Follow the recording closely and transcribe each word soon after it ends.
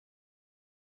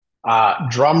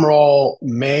Drum roll,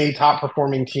 May top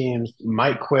performing teams.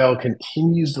 Mike Quayle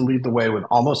continues to lead the way with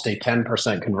almost a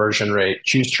 10% conversion rate.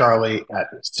 Choose Charlie at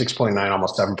 6.9,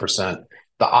 almost 7%.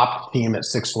 The op team at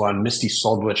 6-1, Misty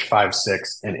Soldwich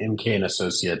 5-6, and MK and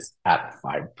Associates at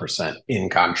 5% in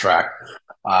contract.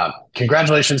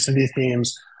 Congratulations to these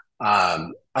teams.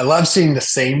 I love seeing the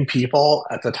same people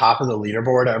at the top of the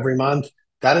leaderboard every month.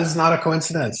 That is not a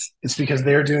coincidence. It's because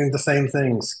they're doing the same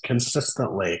things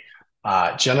consistently.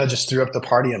 Jenna just threw up the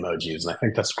party emojis, and I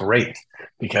think that's great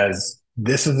because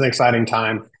this is an exciting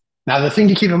time. Now, the thing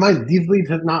to keep in mind, these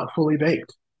leads have not fully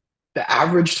baked. The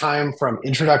average time from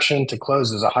introduction to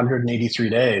close is 183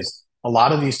 days. A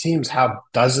lot of these teams have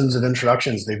dozens of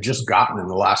introductions they've just gotten in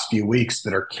the last few weeks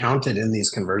that are counted in these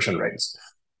conversion rates.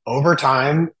 Over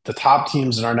time, the top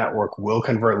teams in our network will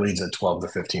convert leads at 12 to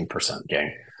 15%,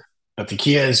 gang. But the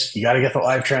key is you got to get the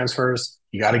live transfers,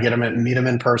 you got to get them and meet them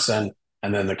in person,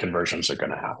 and then the conversions are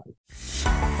going to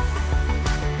happen.